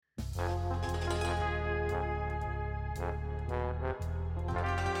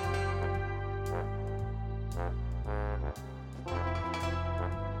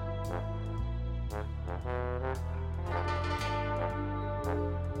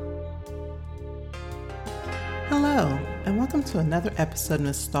Hello, and welcome to another episode of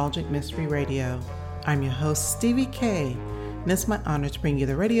Nostalgic Mystery Radio. I'm your host, Stevie K, and it's my honor to bring you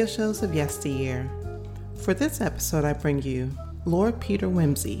the radio shows of yesteryear. For this episode, I bring you Lord Peter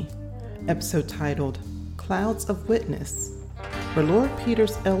Wimsey, episode titled Clouds of Witness, where Lord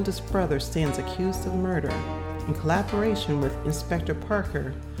Peter's eldest brother stands accused of murder. In collaboration with Inspector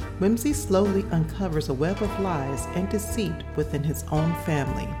Parker, Wimsey slowly uncovers a web of lies and deceit within his own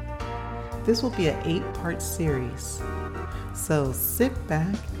family. This will be an 8-part series. So sit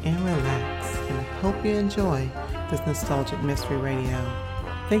back and relax, and I hope you enjoy this Nostalgic Mystery Radio.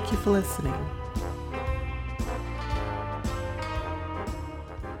 Thank you for listening.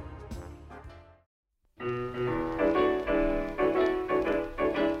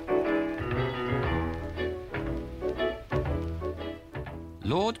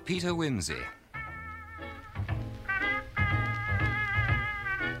 Lord Peter Wimsey.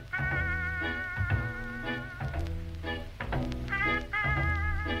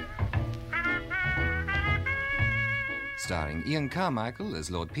 Starring Ian Carmichael as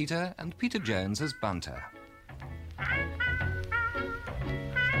Lord Peter and Peter Jones as Bunter.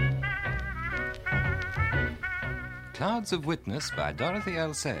 Clouds of Witness by Dorothy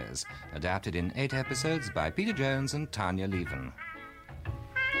L. Sayers, adapted in 8 episodes by Peter Jones and Tanya Leven.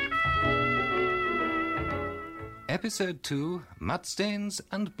 Episode 2, Mudstains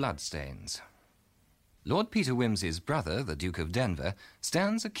and Bloodstains. Lord Peter Wimsey's brother, the Duke of Denver,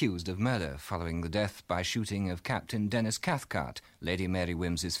 stands accused of murder following the death by shooting of Captain Dennis Cathcart, Lady Mary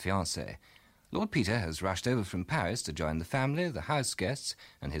Wimsey's fiancé. Lord Peter has rushed over from Paris to join the family, the house guests,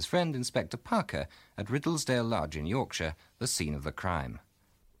 and his friend Inspector Parker at Riddlesdale Lodge in Yorkshire, the scene of the crime.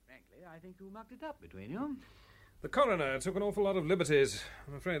 Frankly, I think you mucked it up between you. The coroner took an awful lot of liberties.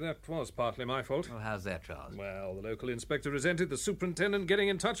 I'm afraid that was partly my fault. Oh, how's that, Charles? Well, the local inspector resented the superintendent getting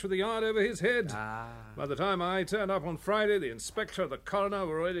in touch with the yard over his head. By the time I turned up on Friday, the inspector and the coroner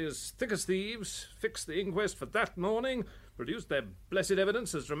were already as thick as thieves, fixed the inquest for that morning, produced their blessed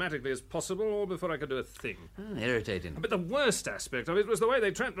evidence as dramatically as possible, all before I could do a thing. Irritating. But the worst aspect of it was the way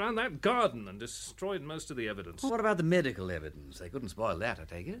they tramped round that garden and destroyed most of the evidence. What about the medical evidence? They couldn't spoil that, I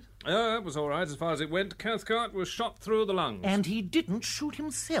take it. That was all right as far as it went. Cathcart was shot through the lungs. And he didn't shoot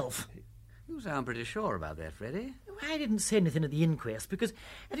himself. You sound pretty sure about that, Freddie. I didn't say anything at the inquest because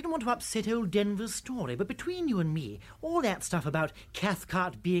I didn't want to upset old Denver's story, but between you and me, all that stuff about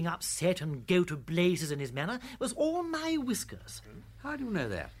Cathcart being upset and go to blazes in his manner was all my whiskers. How do you know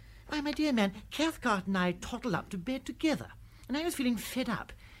that? Why, my dear man, Cathcart and I toddled up to bed together, and I was feeling fed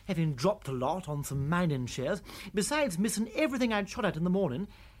up, having dropped a lot on some mining shares, besides missing everything I'd shot at in the morning.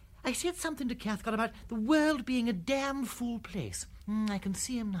 I said something to Cathcart about the world being a damn fool place. I can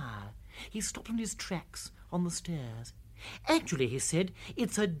see him now. He stopped on his tracks on the stairs. Actually, he said,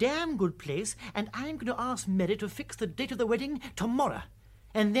 it's a damn good place, and I'm going to ask Mary to fix the date of the wedding tomorrow.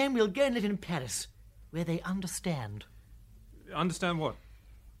 And then we'll go and live in Paris, where they understand. Understand what?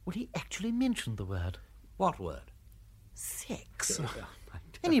 Well, he actually mentioned the word. What word? Sex.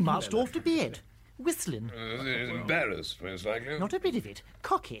 And he marched off to bed, whistling. Embarrassed, most likely. Not a bit of it.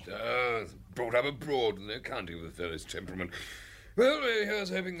 Cocky. Brought up abroad in the county with the fellow's temperament. Well, here's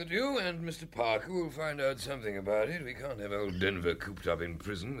hoping that you and Mr. Parker will find out something about it. We can't have old Denver cooped up in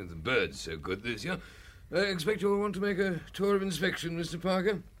prison with the birds so good this year. I expect you'll want to make a tour of inspection, Mr.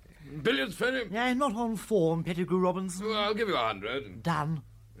 Parker. Billiards, Freddie? I'm not on form, Pettigrew Robinson. Well, I'll give you 100. Done.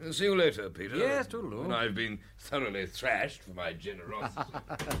 See you later, Peter. Yes, toodaloo. And I've been thoroughly thrashed for my generosity.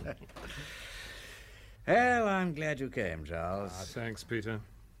 Well, I'm glad you came, Charles. Thanks, Peter.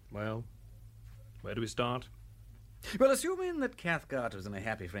 Well, where do we start? Well, assuming that Cathcart was in a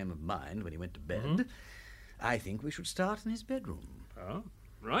happy frame of mind when he went to bed, I think we should start in his bedroom. Oh,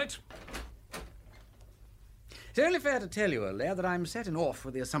 right. It's only fair to tell you, old lad, that I'm setting off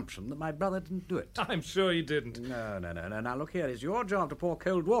with the assumption that my brother didn't do it. I'm sure he didn't. No. Now, look here. It's your job to pour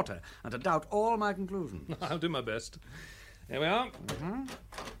cold water and to doubt all my conclusions. I'll do my best. Here we are.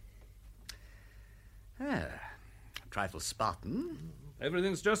 A trifle Spartan.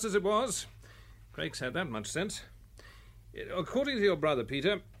 Everything's just as it was. Craig's had that much sense. According to your brother,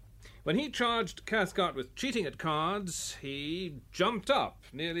 Peter, when he charged Cathcart with cheating at cards, he jumped up,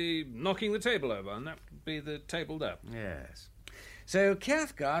 nearly knocking the table over, and that would be the table there. Yes. So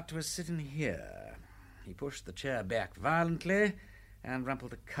Cathcart was sitting here. He pushed the chair back violently and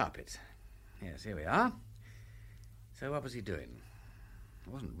rumpled the carpet. Yes, here we are. So what was he doing?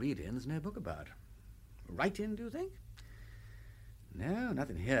 It wasn't reading. There's no book about. Writing, do you think? No,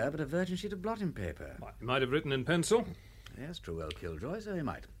 nothing here but a virgin sheet of blotting paper. He might have written in pencil. Yes, true, old Killjoy, so he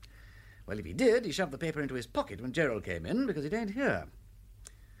might. Well, if he did, he shoved the paper into his pocket when Gerald came in, because it ain't here.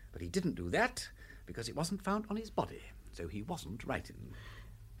 But he didn't do that, because it wasn't found on his body, so he wasn't writing.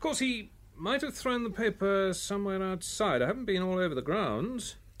 Of course, he might have thrown the paper somewhere outside. I haven't been all over the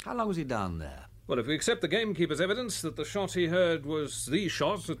grounds. How long was he down there? Well, if we accept the gamekeeper's evidence that the shot he heard was the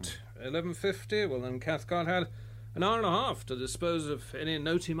shot at 11:50, well, then Cathcart had an hour and a half to dispose of any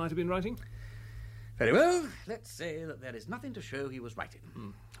note he might have been writing. Very well. Let's say that there is nothing to show he was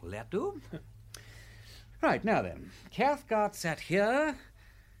writing. Will that do? Right, now then. Cathcart sat here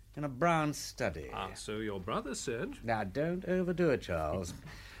in a brown study. Ah, so your brother said. Now, don't overdo it, Charles.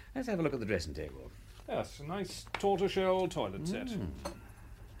 Let's have a look at the dressing table. Yes, a nice tortoiseshell toilet set.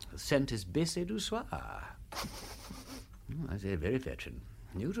 The scent is Baissé du Soir. I say, very fetching.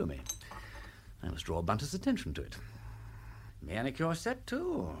 New to me. I must draw Bunter's attention to it. Manicure set,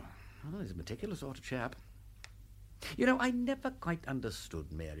 too. Oh, he's a particular sort of chap. You know, I never quite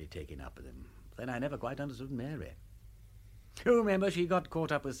understood Mary taking up with him. Then I never quite understood Mary. You remember, she got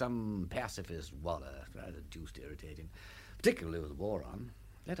caught up with some pacifist Waller. Rather deuced irritating. Particularly with the war on.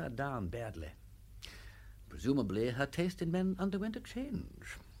 Let her down badly. Presumably, her taste in men underwent a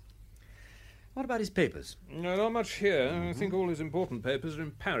change. What about his papers? No, not much here. I think all his important papers are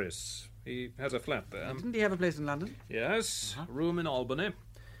in Paris. He has a flat there. Didn't he have a place in London? Yes, a room in Albany.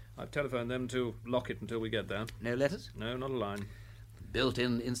 I've telephoned them to lock it until we get there. No letters? No, not a line.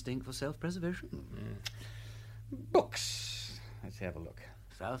 Built-in instinct for self-preservation. Books. Let's have a look.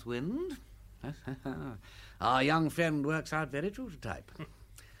 South Wind. Our young friend works out very true to type.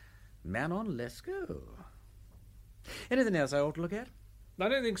 Man on Lesko. Anything else I ought to look at? I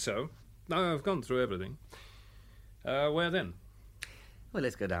don't think so. No, I've gone through everything. Where then? Well,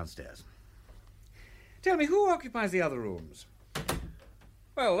 let's go downstairs. Tell me, who occupies the other rooms?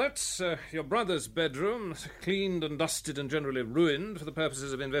 Well, that's your brother's bedroom, cleaned and dusted and generally ruined for the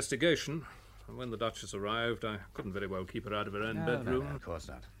purposes of investigation. And when the Duchess arrived, I couldn't very well keep her out of her own bedroom. No, of course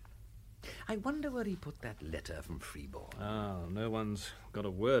not. I wonder where he put that letter from Freeborn. Ah, no one's got a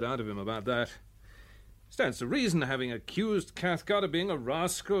word out of him about that. Stands to reason, having accused Cathcart of being a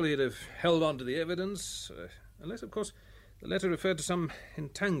rascal, he'd have held on to the evidence, unless, of course, the letter referred to some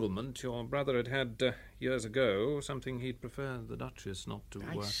entanglement your brother had had years ago, something he'd prefer the Duchess not to...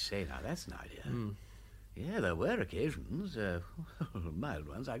 I say, now, that's an idea. Yeah, there were occasions, mild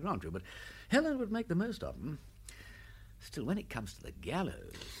ones, I grant you, but Helen would make the most of them. Still, when it comes to the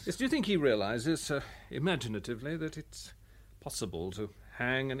gallows... Yes, do you think he realises, imaginatively, that it's possible to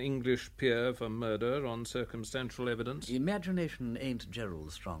hang an English peer for murder on circumstantial evidence? Imagination ain't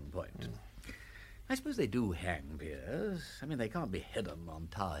Gerald's strong point. I suppose they do hang peers. I mean, they can't behead them on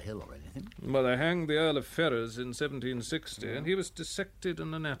Tower Hill or anything. Well, they hanged the Earl of Ferrers in 1760, and he was dissected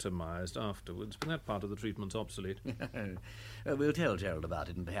and anatomised afterwards, but that part of the treatment's obsolete. We'll tell Gerald about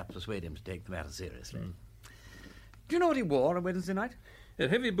it and perhaps persuade him to take the matter seriously. Do you know what he wore on Wednesday night? He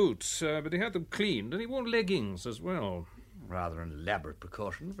had heavy boots, but he had them cleaned, and he wore leggings as well. Rather an elaborate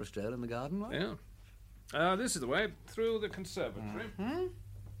precaution for a stroll in the garden, what? Yeah. This is the way, through the conservatory.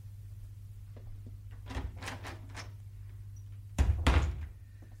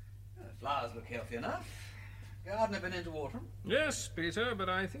 Flowers look healthy enough. Gardener been into water? Yes, Peter, but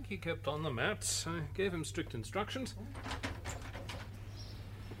I think he kept on the mats. I gave him strict instructions.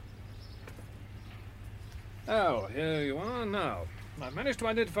 Oh, here you are now. I've managed to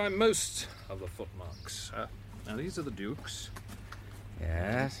identify most of the footmarks. Now, these are the Duke's.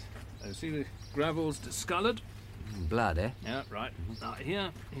 Yes. You see the gravel's discoloured? Blood, eh? Yeah, right. Now, here,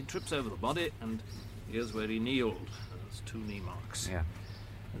 he trips over the body, and here's where he kneeled. There's 2 knee marks. Yeah.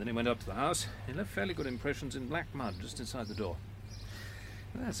 And then he went up to the house. He left fairly good impressions in black mud just inside the door.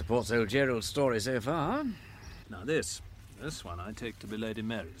 Well, that supports old Gerald's story so far. Now, this one I take to be Lady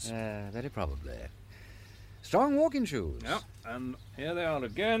Mary's. Very probably. Strong walking shoes. Yeah, and here they are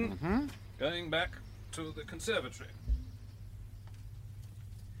again, going back to the conservatory.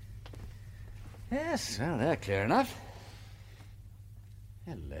 Yes, well, they're clear enough.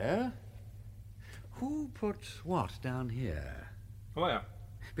 Hello. Who put what down here? Where?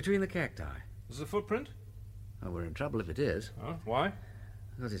 Between the cacti. Is the footprint? Oh, we're in trouble if it is. Oh, why?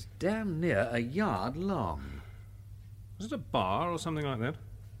 Because it's damn near a yard long. Was it a bar or something like that?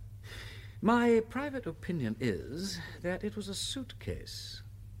 My private opinion is that it was a suitcase.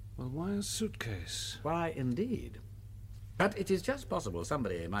 Well, why a suitcase? Why, indeed. But it is just possible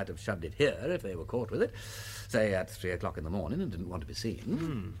somebody might have shoved it here if they were caught with it, say at 3 o'clock in the morning and didn't want to be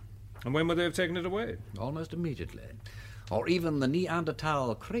seen. And when would they have taken it away? Almost immediately. Or even the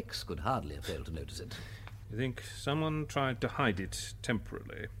Neanderthal Cricks could hardly have failed to notice it. You think someone tried to hide it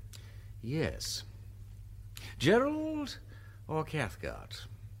temporarily? Yes. Gerald or Cathcart.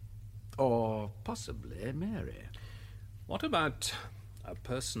 Or possibly Mary. What about a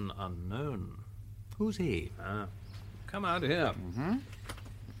person unknown? Who's he? Come out here.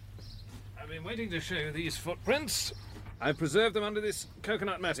 I've been waiting to show you these footprints. I've preserved them under this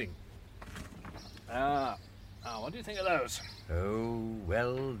coconut matting. What do you think of those? Oh,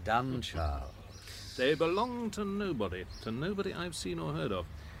 well done, Charles. They belong to nobody I've seen or heard of.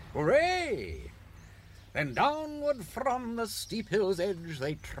 Hooray! Then downward from the steep hill's edge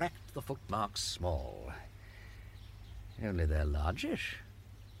they tracked the footmarks small. Only they're largish.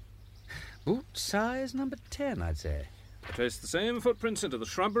 Boot size number 10, I'd say. I traced the same footprints into the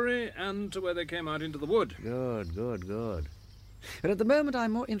shrubbery and to where they came out into the wood. Good. But at the moment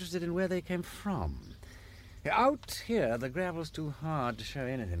I'm more interested in where they came from. Out here, the gravel's too hard to show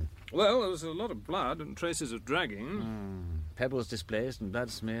anything. Well, there was a lot of blood and traces of dragging. Pebbles displaced and blood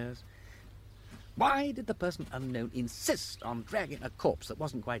smears. Why did the person unknown insist on dragging a corpse that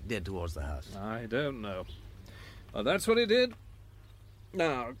wasn't quite dead towards the house? I don't know. Well, that's what he did.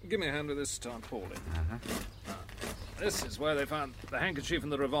 Now, give me a hand with this tarpaulin. This is where they found the handkerchief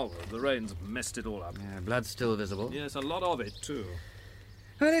and the revolver. The rain's messed it all up. Blood still visible. Yes, a lot of it, too.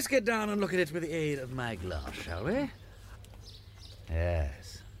 Well, let's get down and look at it with the aid of my glass, shall we?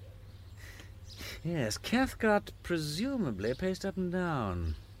 Yes, Cathcart presumably paced up and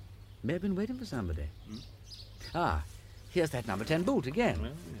down. May have been waiting for somebody. Here's that number 10 boot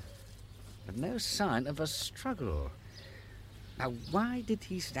again. But no sign of a struggle. Now, why did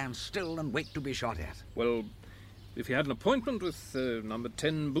he stand still and wait to be shot at? Well, if he had an appointment with number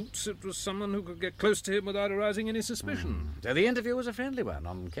 10 Boots, it was someone who could get close to him without arousing any suspicion. So the interview was a friendly one,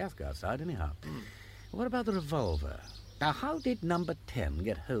 on Cathcart's side, anyhow. What about the revolver? Now, how did number 10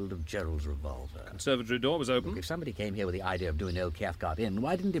 get hold of Gerald's revolver? Conservatory door was open. Look, if somebody came here with the idea of doing old Cathcart in,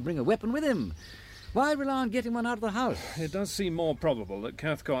 why didn't he bring a weapon with him? Why rely on getting one out of the house? It does seem more probable that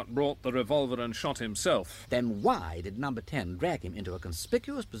Cathcart brought the revolver and shot himself. Then why did number 10 drag him into a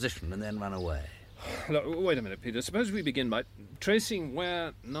conspicuous position and then run away? Look, wait a minute, Peter. Suppose we begin by tracing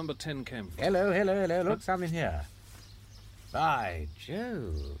where number 10 came from. Hello. Look, something here. By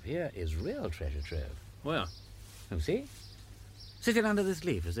Jove, here is real treasure trove. Where? Oh, see? Sitting under this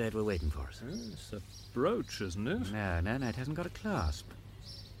leaf as though it were waiting for us. It's a brooch, isn't it? No, it hasn't got a clasp.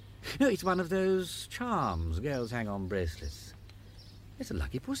 No, it's one of those charms girls hang on bracelets. It's a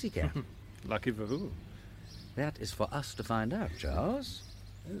lucky pussycat. Lucky for who? That is for us to find out, Charles.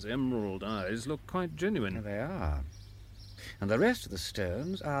 Those emerald eyes look quite genuine. They are. And the rest of the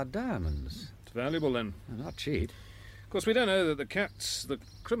stones are diamonds. It's valuable, then. Not cheap. Of course, we don't know that the cat's the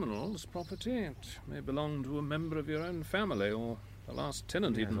criminal's property. It may belong to a member of your own family, or the last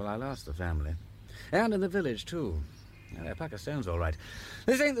tenant, even. Well, I'll ask the family. And in the village, too. They're a pack of stones, all right.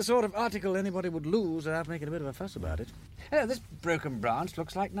 This ain't the sort of article anybody would lose without making a bit of a fuss about it. This broken branch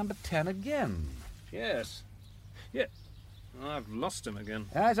looks like number 10 again. Yes. Yeah. I've lost him again.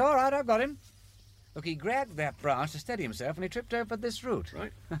 It's all right, I've got him. Look, he grabbed that branch to steady himself and he tripped over this root.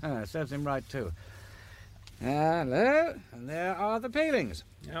 Right. Serves him right, too. Hello, and there are the palings.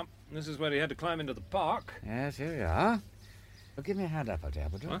 Yeah, this is where he had to climb into the park. Yes, here we are. Well, give me a hand up, old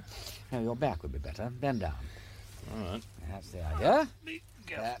Appleton. What? No, your back would be better. Bend down. All right. That's the idea.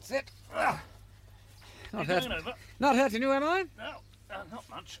 That's it. Not hurting you, am I? No, not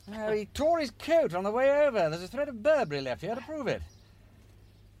much. He tore his coat on the way over. There's a thread of Burberry left here to prove it.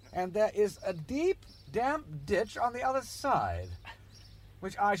 And there is a deep, damp ditch on the other side,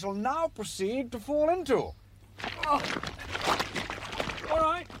 which I shall now proceed to fall into. All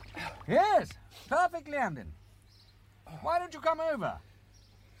right. Yes, perfect landing. Why don't you come over?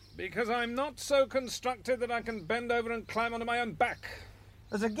 Because I'm not so constructed that I can bend over and climb onto my own back.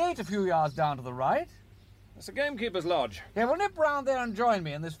 There's a gate a few yards down to the right. It's a gamekeeper's lodge. Yeah, well, nip round there and join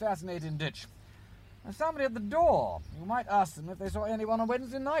me in this fascinating ditch. There's somebody at the door. You might ask them if they saw anyone on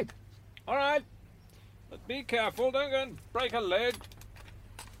Wednesday night. All right. But be careful. Don't go and break a leg.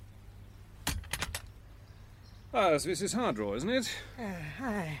 It's Mrs. Hardraw, isn't it?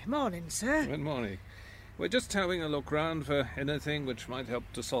 Hi. Morning, sir. Good morning. We're just having a look round for anything which might help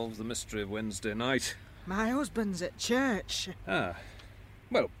to solve the mystery of Wednesday night. My husband's at church.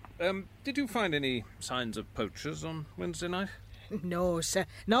 Well, did you find any signs of poachers on Wednesday night? No, sir.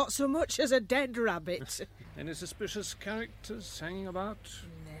 Not so much as a dead rabbit. Any suspicious characters hanging about?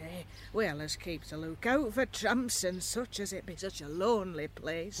 Nay. Well, us keeps a lookout for tramps and such, as it be such a lonely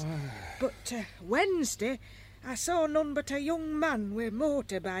place. But Wednesday, I saw none but a young man with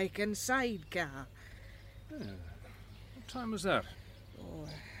motorbike and sidecar. What time was that? Oh,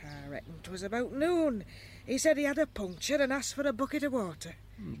 I reckon 'twas about noon. He said he had a puncture and asked for a bucket of water.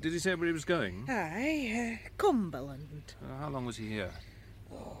 Did he say where he was going? Aye, Cumberland. How long was he here?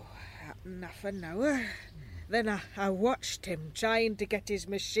 Half an hour. Then I watched him trying to get his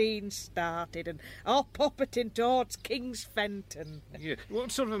machine started and all poppeting towards King's Fenton. Yeah. What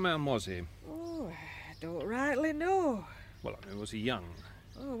sort of a man was he? Oh, I don't rightly know. Well, I mean, was he young?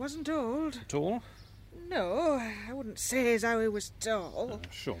 Oh, wasn't old. Tall? No, I wouldn't say as how he was tall.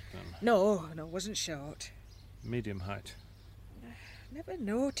 Short, then? No, wasn't short. Medium height. Never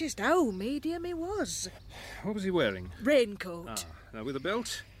noticed how medium he was. What was he wearing? Raincoat. Now, with a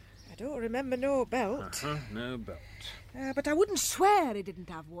belt? I don't remember no belt. No belt. But I wouldn't swear he didn't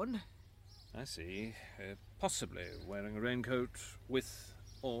have one. I see. Possibly wearing a raincoat with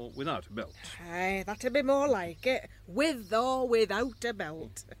or without a belt. Aye, that'd be more like it. With or without a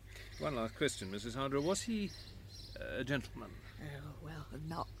belt. One last question, Mrs. Hardrow. Was he a gentleman? Oh, well,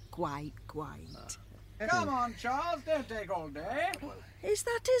 not quite. Come on, Charles, don't take all day. Is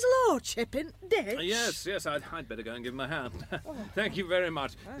that his lordship in ditch? Yes, I'd better go and give him a hand. Thank you very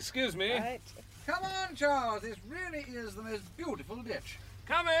much. Excuse me. Right. Come on, Charles, this really is the most beautiful ditch.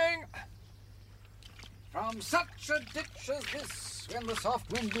 Coming! From such a ditch as this, when the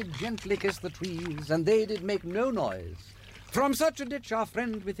soft wind did gently kiss the trees, and they did make no noise, from such a ditch our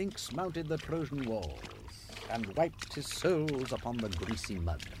friend, methinks, mounted the Trojan walls, and wiped his soles upon the greasy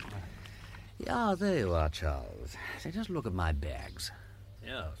mud. Yeah, there you are, Charles. Say, just look at my bags.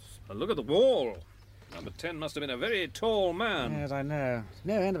 Yes, but look at the wall. Number 10 must have been a very tall man. Yes, I know. It's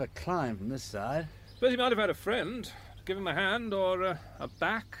no end of a climb from this side. But he might have had a friend. Give him a hand or a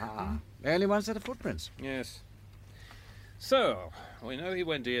back. Only one set of footprints. Yes. So, we know he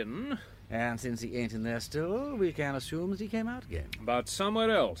went in. And since he ain't in there still, we can assume that he came out again. But somewhere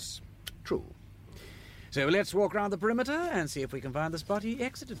else. True. So let's walk round the perimeter and see if we can find the spot he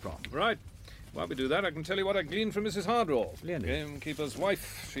exited from. Right. While we do that, I can tell you what I gleaned from Mrs. Hardrow. Splendid. Gamekeeper's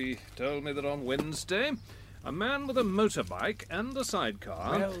wife. She told me that on Wednesday, a man with a motorbike and a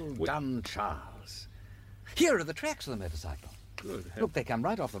sidecar... Well done, Charles. Here are the tracks of the motorcycle. Good. Look, they come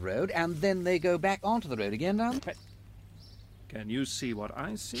right off the road, and then they go back onto the road again down... Can you see what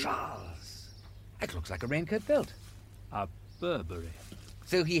I see? Charles, it looks like a raincoat belt. A Burberry.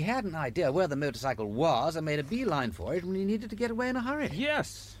 So he had an idea where the motorcycle was and made a beeline for it when he needed to get away in a hurry.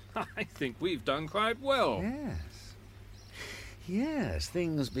 Yes. I think we've done quite well. Yes. Yes,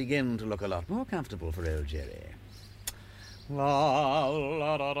 things begin to look a lot more comfortable for old Jerry. La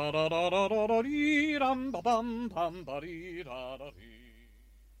la da da da da da da da dee dum ba bum bum ba dee da da dee.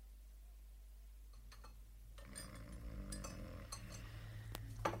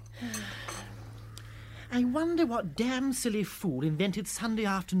 I wonder what damn silly fool invented Sunday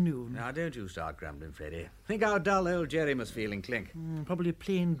afternoon. Now, don't you start grumbling, Freddie. Think how dull old Jerry must feel in Clink. Probably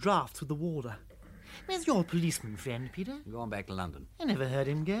playing drafts with the warder. Where's your policeman friend, Peter? Going back to London. I never heard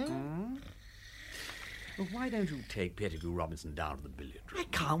him go. Well, why don't you take Pettigrew Robinson down to the billiard room? I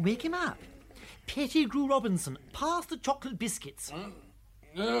can't wake him up. Pettigrew Robinson, pass the chocolate biscuits.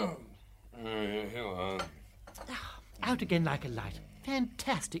 No. Here you are. Out again like a light.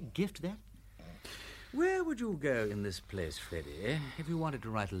 Fantastic gift, that. Where would you go in this place, Freddie, if you wanted to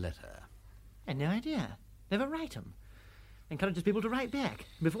write a letter? I had no idea. Never write 'em. Encourages people to write back.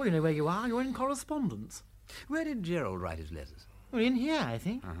 Before you know where you are, you're in correspondence. Where did Gerald write his letters? Well, in here, I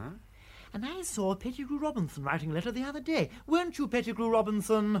think. And I saw Pettigrew Robinson writing a letter the other day. Weren't you, Pettigrew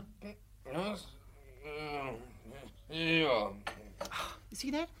Robinson? Yes. Here you are. You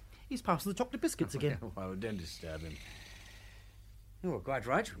see that? He's passing the chocolate biscuits again. Well, don't disturb him. You were quite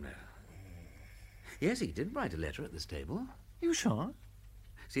right, you know. Yes, he did write a letter at this table. You sure?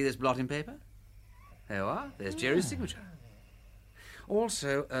 See this blotting paper? There you are. There's Jerry's signature.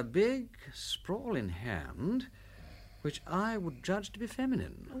 Also, a big, sprawling hand, which I would judge to be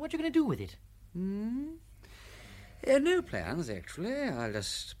feminine. What are you going to do with it? No plans, actually. I'll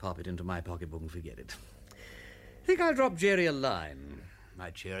just pop it into my pocketbook and forget it. Think I'll drop Jerry a line.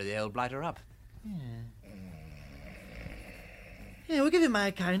 Might cheer the old blighter up. Yeah, we'll give him my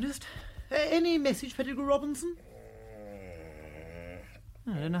kindest. Any message, Pettigrew Robinson?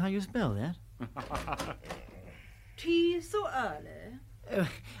 I don't know how you spell that. Tea so early? Oh,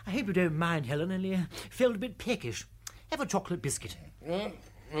 I hope you don't mind, Helen, only felt a bit peckish. Have a chocolate biscuit. Here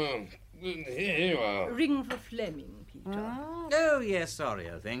you are. Ring for Fleming, Peter. Oh, yes, sorry,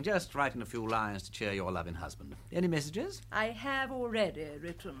 old thing. Just writing a few lines to cheer your loving husband. Any messages? I have already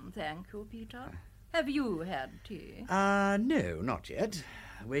written, thank you, Peter. Have you had tea? No, not yet.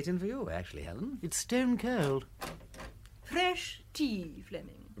 Waiting for you, actually, Helen. It's stone cold. Fresh tea,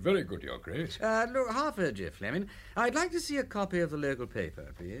 Fleming. Very good, Your Grace. Look, half-heard you, Fleming. I'd like to see a copy of the local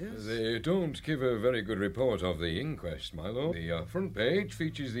paper, please. They don't give a very good report of the inquest, my lord. The front page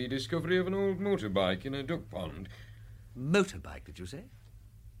features the discovery of an old motorbike in a duck pond. Motorbike, did you say?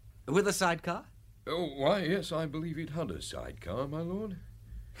 With a sidecar? Oh, why, yes, I believe it had a sidecar, my lord.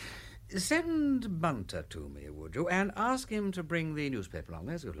 Send Bunter to me, would you, and ask him to bring the newspaper on.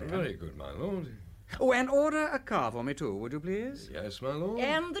 There's a good lad. Very good, my lord. Oh, and order a car for me, too, would you, please? Yes, my lord.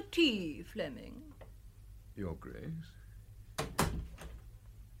 And the tea, Fleming. Your Grace.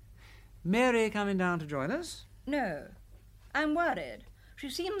 Mary coming down to join us? No. I'm worried. She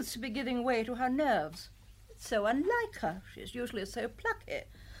seems to be giving way to her nerves. It's so unlike her. She's usually so plucky.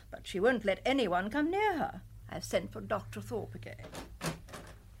 But she won't let anyone come near her. I've sent for Dr. Thorpe again.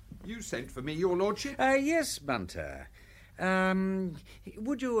 You sent for me, your lordship? Yes, Bunter.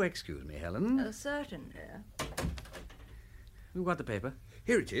 Would you excuse me, Helen? Certainly. Who got the paper?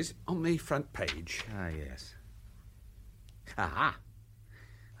 Here it is, on the front page. Ah, yes. Aha!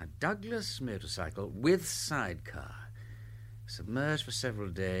 A Douglas motorcycle with sidecar. Submerged for several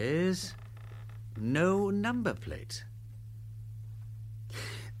days. No number plate.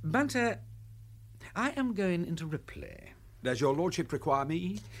 Bunter, I am going into Ripley. Does your lordship require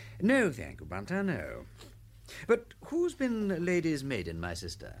me? No, thank you, Bunter, no. But who's been lady's maiden, my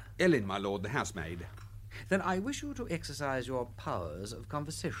sister? Ellen, my lord, the housemaid. Then I wish you to exercise your powers of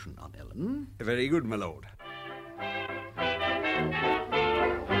conversation on Ellen. Very good, my lord.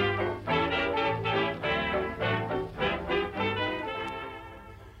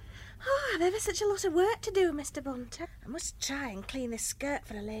 Oh, I've ever such a lot of work to do, Mr. Bunter. I must try and clean this skirt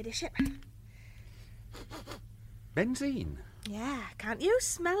for her ladyship. Benzine. Yeah, can't you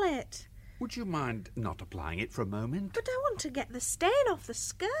smell it? Would you mind not applying it for a moment? But I want to get the stain off the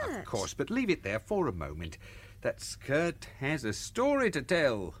skirt. Of course, but leave it there for a moment. That skirt has a story to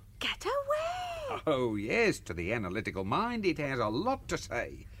tell. Get away! Oh, yes, to the analytical mind it has a lot to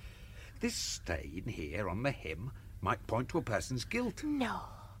say. This stain here on the hem might point to a person's guilt. No.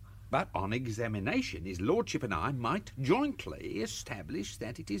 But on examination, his lordship and I might jointly establish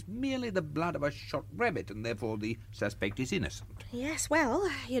that it is merely the blood of a shot rabbit, and therefore the suspect is innocent. Yes, well,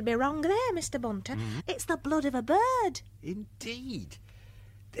 you'd be wrong there, Mr. Bunter. It's the blood of a bird. Indeed.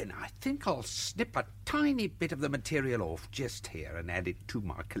 Then I think I'll snip a tiny bit of the material off just here and add it to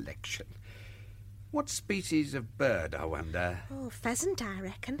my collection. What species of bird, I wonder? Oh, pheasant, I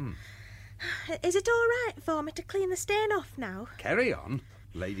reckon. Is it all right for me to clean the stain off now? Carry on.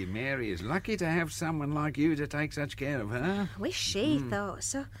 Lady Mary is lucky to have someone like you to take such care of her. I wish she thought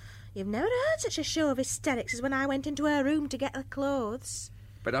so. You've never heard such a show of hysterics as when I went into her room to get her clothes.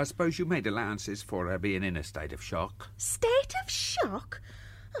 But I suppose you made allowances for her being in a state of shock. State of shock?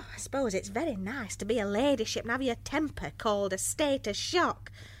 Oh, I suppose it's very nice to be a ladyship and have your temper called a state of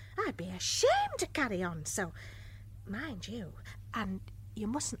shock. I'd be ashamed to carry on, so mind you, and you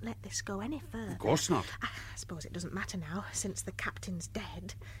mustn't let this go any further. Of course not. I suppose it doesn't matter now, since the captain's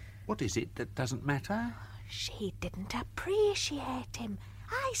dead. What is it that doesn't matter? She didn't appreciate him.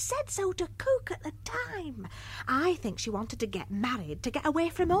 I said so to Cook at the time. I think she wanted to get married, to get away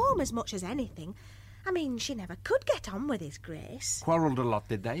from home as much as anything. I mean, she never could get on with his Grace. Quarrelled a lot,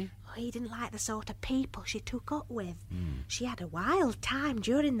 did they? Oh, he didn't like the sort of people she took up with. She had a wild time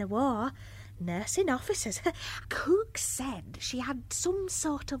during the war. Nursing officers. Cook said she had some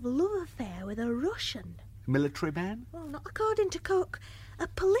sort of love affair with a Russian. Military man? Well, not according to Cook. A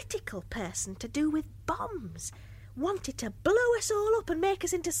political person to do with bombs. Wanted to blow us all up and make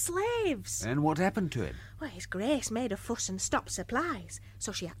us into slaves. And what happened to him? Well, his Grace made a fuss and stopped supplies,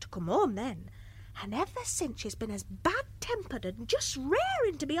 so she had to come home then. And ever since she's been as bad-tempered and just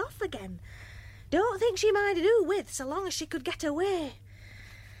raring to be off again. Don't think she minded who with, so long as she could get away.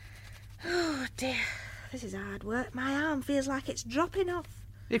 Oh, dear. This is hard work. My arm feels like it's dropping off.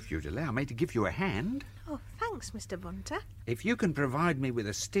 If you'd allow me to give you a hand. Oh, thanks, Mr. Bunter. If you can provide me with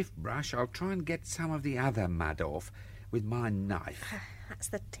a stiff brush, I'll try and get some of the other mud off with my knife. That's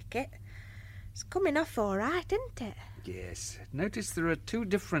the ticket. It's coming off all right, isn't it? Yes. Notice there are two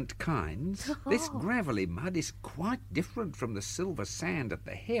different kinds. This gravelly mud is quite different from the silver sand at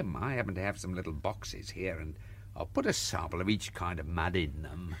the hem. I happen to have some little boxes here, and I'll put a sample of each kind of mud in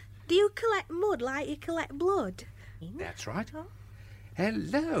them. Do you collect mud like you collect blood? That's right.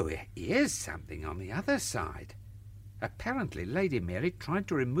 Hello, here's something on the other side. Apparently Lady Mary tried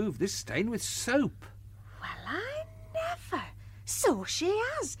to remove this stain with soap. Well, I never. So she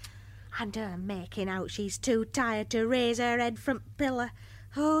has. And her making out she's too tired to raise her head from pillar.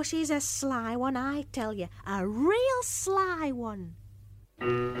 Oh, she's a sly one, I tell you. A real sly one.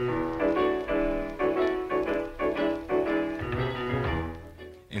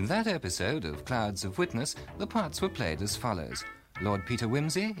 In that episode of Clouds of Witness, the parts were played as follows. Lord Peter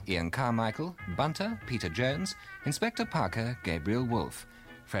Wimsey, Ian Carmichael, Bunter, Peter Jones, Inspector Parker, Gabriel Wolfe,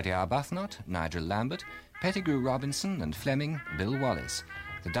 Freddie Arbuthnot, Nigel Lambert, Pettigrew Robinson and Fleming, Bill Wallace,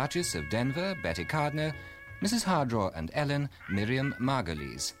 the Duchess of Denver, Betty Cardno, Mrs. Hardraw and Ellen, Miriam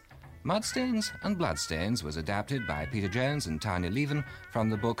Margolyes. Mudstains and Bloodstains was adapted by Peter Jones and Tanya Leven from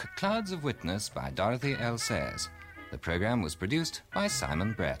the book Clouds of Witness by Dorothy L. Sayers. The program was produced by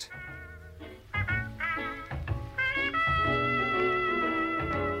Simon Brett.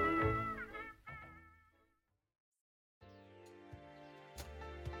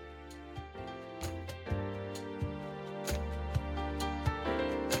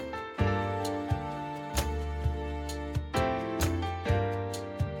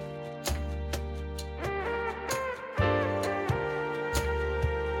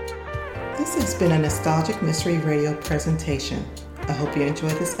 This has been a Nostalgic Mystery Radio presentation. I hope you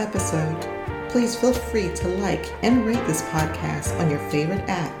enjoyed this episode. Please feel free to like and rate this podcast on your favorite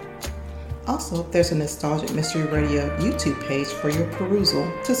app. Also, there's a Nostalgic Mystery Radio YouTube page for your perusal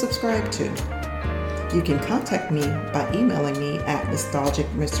to subscribe to. You can contact me by emailing me at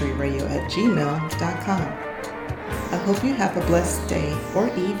nostalgicmysteryradio@gmail.com. I hope you have a blessed day or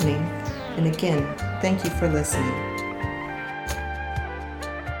evening. And again, thank you for listening.